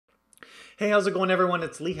Hey, how's it going everyone?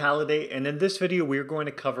 It's Lee Halliday, and in this video we're going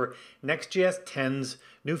to cover Next.js 10's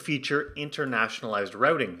new feature, Internationalized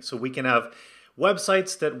Routing. So we can have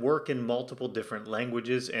websites that work in multiple different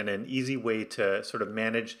languages and an easy way to sort of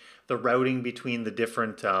manage the routing between the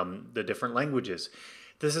different languages.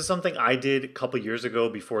 This is something I did a couple years ago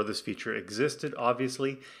before this feature existed,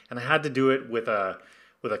 obviously, and I had to do it with a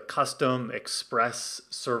custom Express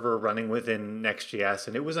server running within Next.js,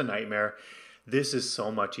 and it was a nightmare. This is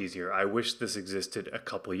so much easier. I wish this existed a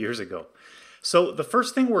couple years ago. So the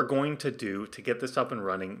first thing we're going to do to get this up and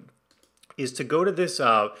running is to go to this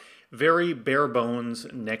very bare bones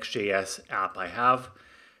Next.js app I have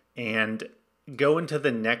and go into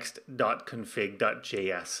the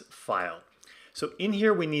next.config.js file. So in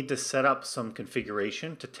here we need to set up some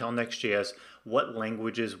configuration to tell Next.js what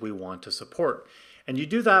languages we want to support. And you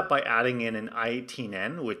do that by adding in an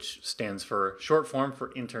i18n, which stands for short form for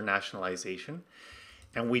internationalization.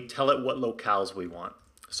 And we tell it what locales we want.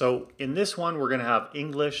 So in this one, we're going to have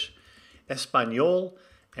English, Espanol,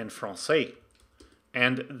 and Francais.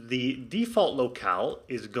 And the default locale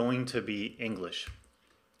is going to be English.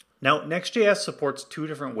 Now, Next.js supports two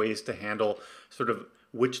different ways to handle sort of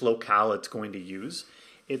which locale it's going to use.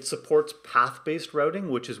 It supports path-based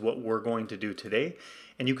routing, which is what we're going to do today.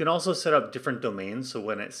 And you can also set up different domains. So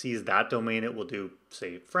when it sees that domain, it will do,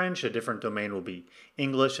 say, French. A different domain will be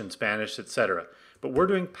English and Spanish, etc. But we're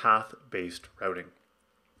doing path-based routing.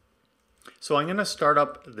 So I'm going to start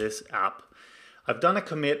up this app. I've done a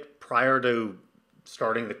commit prior to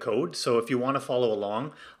starting the code. So if you want to follow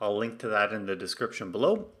along, I'll link to that in the description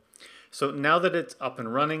below. So now that it's up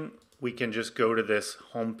and running, we can just go to this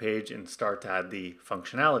home page and start to add the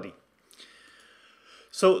functionality.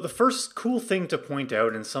 So the first cool thing to point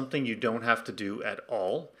out, and something you don't have to do at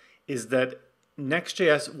all, is that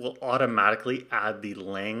Next.js will automatically add the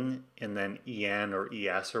lang and then en or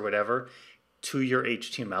es or whatever to your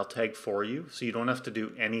HTML tag for you. So you don't have to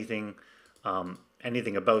do anything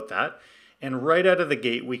about that. And right out of the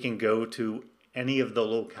gate, we can go to any of the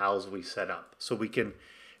locales we set up. So we can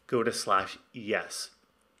go to /es.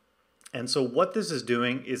 And so what this is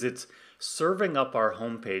doing is it's serving up our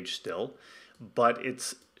home page still, but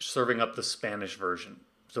it's serving up the Spanish version.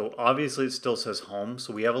 So obviously it still says home,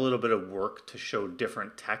 so we have a little bit of work to show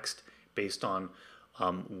different text based on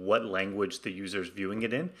what language the user's viewing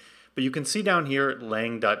it in. But you can see down here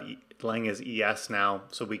lang is es now,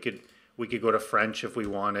 so we could go to French if we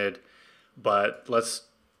wanted, but let's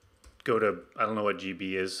go to, I don't know what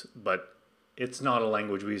GB is, but it's not a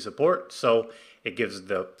language we support, so it gives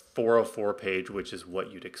the 404 page, which is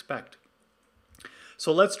what you'd expect.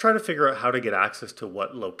 So let's try to figure out how to get access to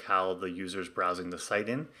what locale the user's browsing the site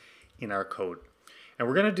in our code. And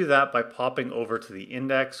we're going to do that by popping over to the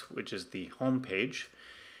index, which is the home page.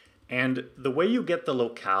 And the way you get the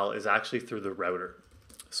locale is actually through the router.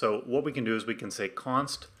 So what we can do is we can say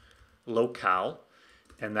const locale,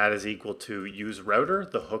 and that is equal to use router,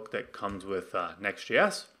 the hook that comes with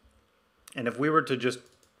Next.js. And if we were to just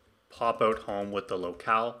pop out home with the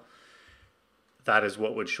locale, that is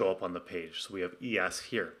what would show up on the page. So we have ES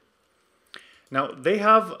here. Now they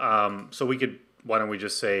have, so we could, why don't we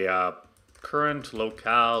just say current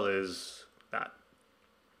locale is that.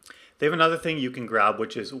 They have another thing you can grab,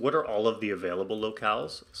 which is what are all of the available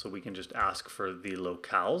locales? So we can just ask for the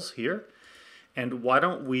locales here. And why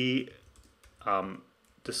don't we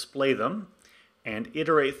display them and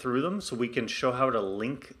iterate through them so we can show how to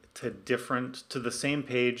link to the same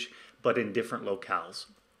page, but in different locales.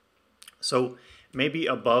 So maybe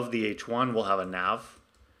above the H1 we'll have a nav,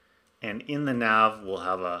 and in the nav we'll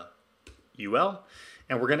have a UL,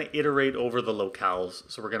 and we're going to iterate over the locales.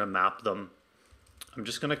 So we're going to map them. I'm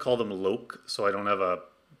just going to call them loc, so I don't have a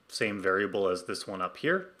same variable as this one up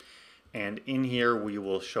here. And in here we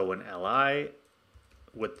will show an li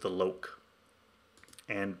with the loc.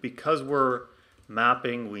 And because we're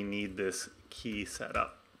mapping, we need this key set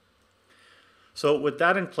up. So with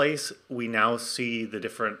that in place, we now see the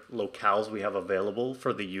different locales we have available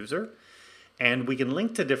for the user. And we can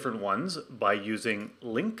link to different ones by using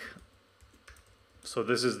link. So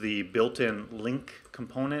this is the built-in link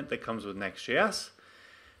component that comes with Next.js.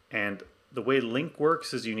 And the way link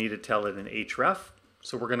works is you need to tell it an href.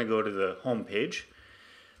 So we're going to go to the home page.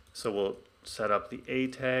 So we'll set up the A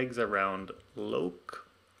tags around loc.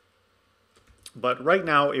 But right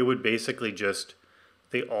now it would basically just,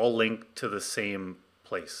 they all link to the same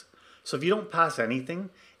place. So if you don't pass anything,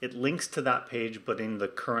 it links to that page, but in the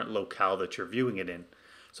current locale that you're viewing it in.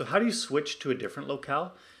 So how do you switch to a different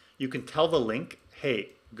locale? You can tell the link, hey,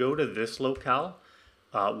 go to this locale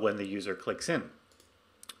when the user clicks in.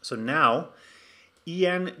 So now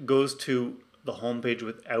en goes to the home page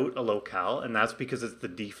without a locale, and that's because it's the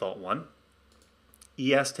default one.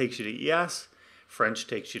 ES takes you to ES, French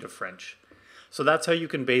takes you to French. So that's how you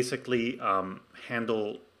can basically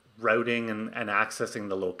handle routing and accessing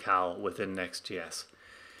the locale within Next.js.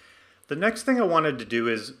 The next thing I wanted to do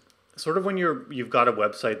is sort of when you've got a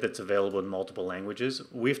website that's available in multiple languages.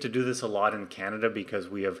 We have to do this a lot in Canada because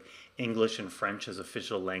we have English and French as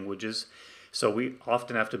official languages. So we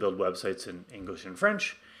often have to build websites in English and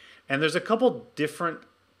French. And there's a couple different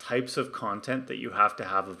types of content that you have to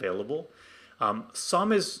have available.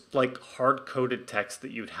 Some is like hard-coded text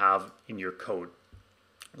that you'd have in your code,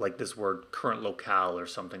 like this word current locale or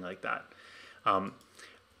something like that.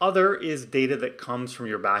 Other is data that comes from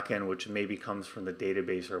your backend, which maybe comes from the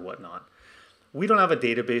database or whatnot. We don't have a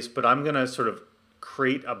database, but I'm going to sort of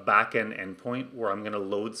create a backend endpoint where I'm going to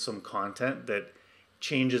load some content that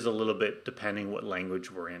changes a little bit depending what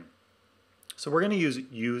language we're in. So we're going to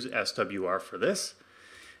use SWR for this.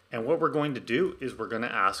 And what we're going to do is we're going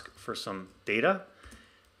to ask for some data,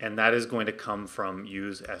 and that is going to come from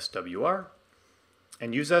use SWR.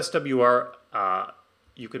 And use SWR,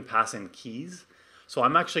 you can pass in keys. So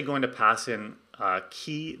I'm actually going to pass in a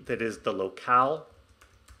key that is the locale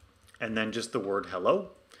and then just the word hello.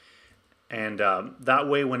 And that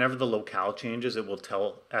way, whenever the locale changes, it will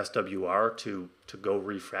tell SWR to go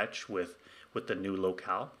refresh with the new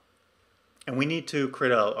locale. And we need to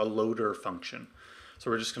create a loader function. So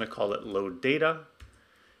we're just going to call it load data,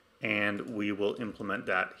 and we will implement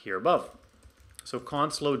that here above. So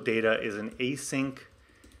const load data is an async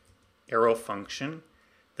arrow function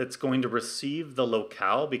that's going to receive the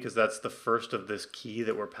locale because that's the first of this key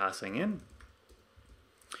that we're passing in.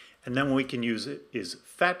 And then what we can use it is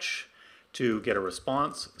fetch to get a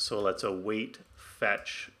response. So let's await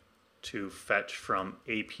fetch to fetch from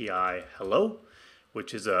API hello,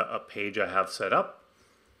 which is a page I have set up.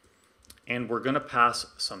 And we're going to pass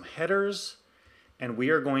some headers, and we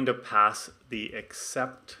are going to pass the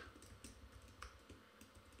accept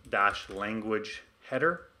 -language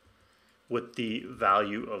header with the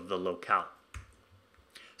value of the locale.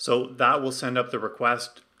 So that will send up the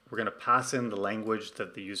request. We're going to pass in the language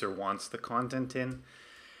that the user wants the content in,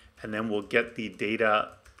 and then we'll get the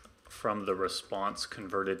data from the response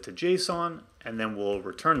converted to JSON, and then we'll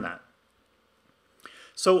return that.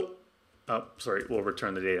 So, we'll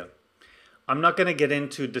return the data. I'm not going to get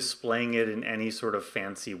into displaying it in any sort of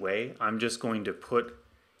fancy way. I'm just going to put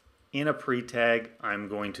in a pre-tag, I'm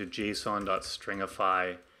going to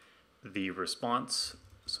json.stringify the response.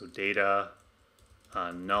 So data,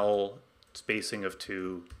 null, spacing of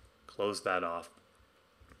 2, close that off.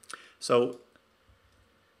 So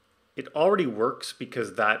it already works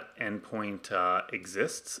because that endpoint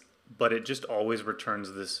exists, but it just always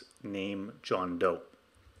returns this name John Doe.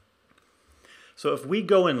 So if we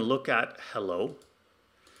go and look at hello,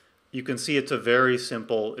 you can see it's a very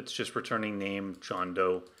simple, it's just returning name John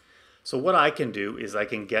Doe. So what I can do is I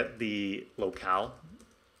can get the locale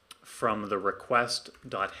from the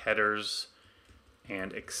request.headers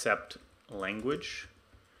and accept language.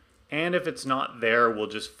 And if it's not there, we'll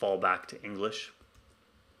just fall back to English.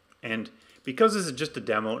 And because this is just a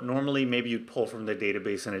demo, normally maybe you'd pull from the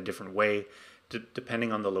database in a different way,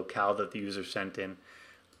 depending on the locale that the user sent in.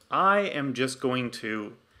 I am just going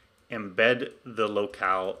to embed the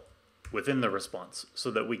locale within the response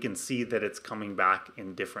so that we can see that it's coming back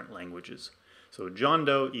in different languages. So John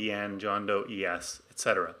Doe, EN, John Doe, ES,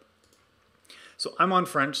 etc. So I'm on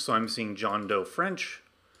French, so I'm seeing John Doe French.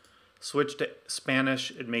 Switch to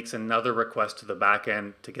Spanish, it makes another request to the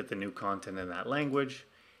backend to get the new content in that language,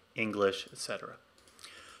 English, etc.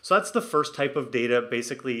 So that's the first type of data,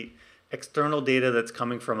 basically external data that's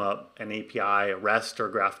coming from an API, a REST or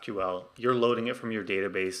GraphQL. You're loading it from your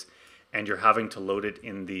database and you're having to load it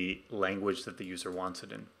in the language that the user wants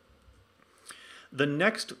it in. The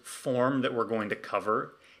next form that we're going to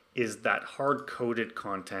cover is that hard-coded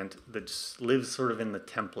content that just lives sort of in the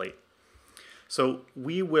template. So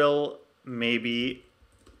we will maybe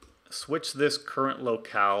switch this current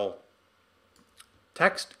locale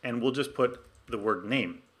text and we'll just put the word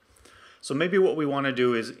name. So maybe what we want to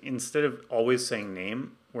do is instead of always saying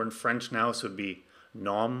name, we're in French now, so it would be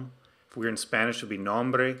nom. If we were in Spanish, it would be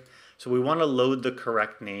nombre. So we want to load the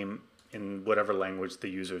correct name in whatever language the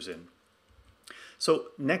user's in. So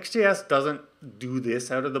Next.js doesn't do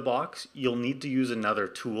this out of the box. You'll need to use another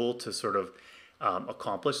tool to sort of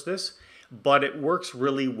accomplish this, but it works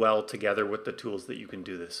really well together with the tools that you can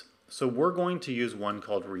do this. So we're going to use one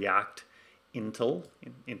called react-intl,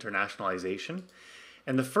 internationalization.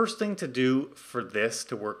 And the first thing to do for this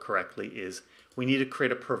to work correctly is we need to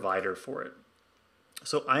create a provider for it.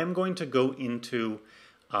 So I am going to go into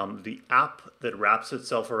the app that wraps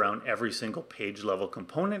itself around every single page level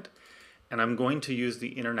component. And I'm going to use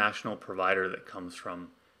the international provider that comes from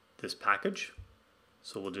this package.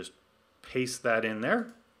 So we'll just paste that in there.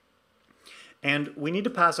 And we need to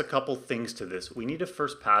pass a couple things to this. We need to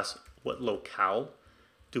first pass what locale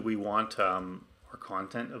do we want our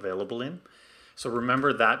content available in. So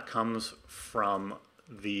remember that comes from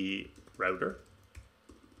the router.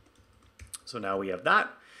 So now we have that.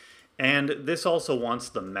 And this also wants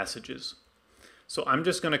the messages. So I'm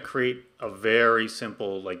just going to create a very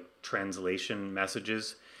simple like translation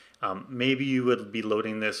messages. Maybe you would be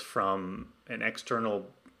loading this from an external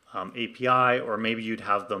API, or maybe you'd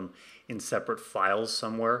have them in separate files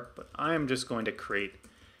somewhere. But I am just going to create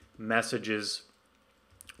messages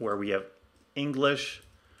where we have English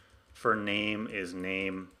for name is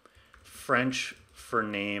name, French for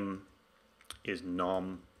name is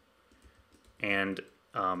nom, and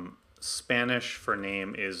Spanish for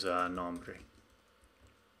name is nombre.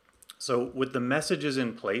 So with the messages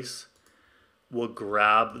in place, we'll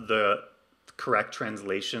grab the correct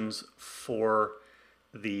translations for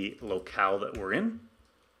the locale that we're in.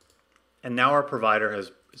 And now our provider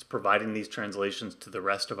is providing these translations to the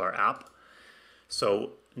rest of our app.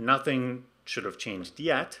 So nothing should have changed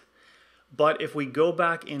yet. But if we go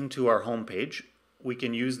back into our home page, we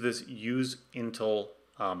can use this use-intl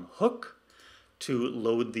hook to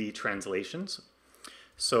load the translations.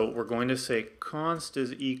 So we're going to say const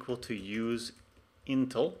is equal to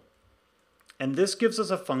use-intl. And this gives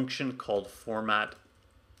us a function called format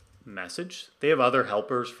message. They have other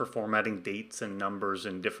helpers for formatting dates and numbers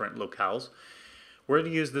in different locales. We're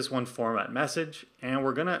going to use this one format message, and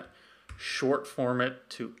we're going to short form it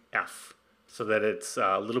to F so that it's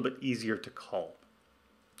a little bit easier to call.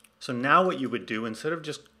 So now what you would do, instead of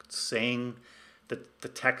just saying the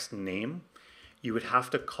text name, you would have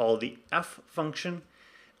to call the F function.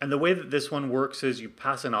 And the way that this one works is you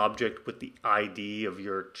pass an object with the ID of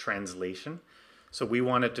your translation. So we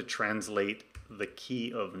wanted to translate the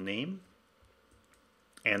key of name,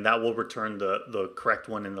 and that will return the correct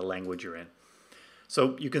one in the language you're in.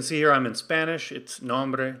 So you can see here I'm in Spanish, it's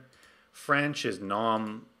nombre, French is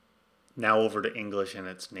nom, now over to English and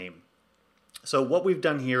it's name. So what we've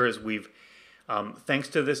done here is we've, thanks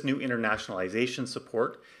to this new internationalization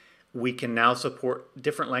support, we can now support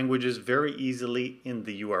different languages very easily in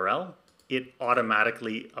the URL. It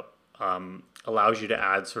automatically allows you to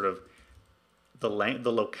add sort of the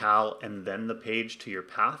locale and then the page to your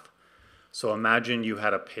path. So imagine you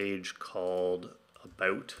had a page called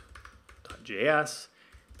about.js,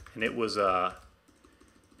 and it was a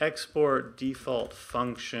export default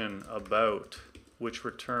function about, which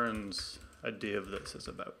returns a div that says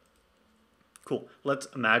about. Cool. Let's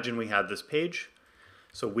imagine we had this page.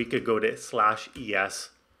 So we could go to /es/about,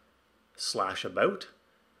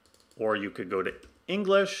 or you could go to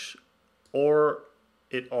English, or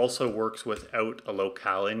it also works without a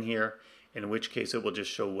locale in here, in which case it will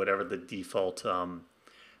just show whatever the default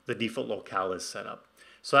locale is set up.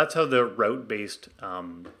 So that's how the route-based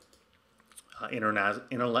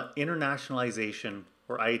internationalization,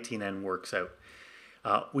 or i18n, works out.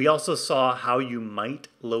 We also saw how you might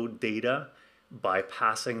load data by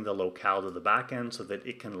passing the locale to the backend so that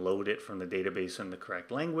it can load it from the database in the correct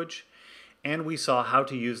language. And we saw how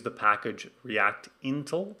to use the package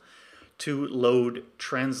react-intl to load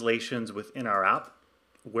translations within our app,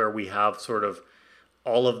 where we have sort of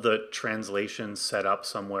all of the translations set up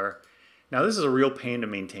somewhere. Now this is a real pain to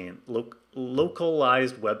maintain.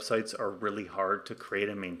 Localized websites are really hard to create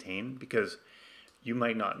and maintain because you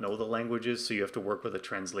might not know the languages, so you have to work with a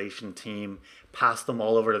translation team, pass them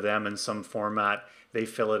all over to them in some format, they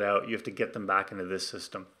fill it out, you have to get them back into this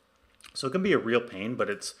system. So it can be a real pain, but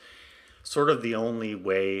it's sort of the only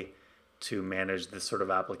way to manage this sort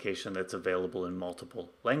of application that's available in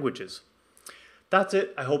multiple languages. That's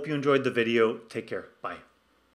it. I hope you enjoyed the video. Take care. Bye.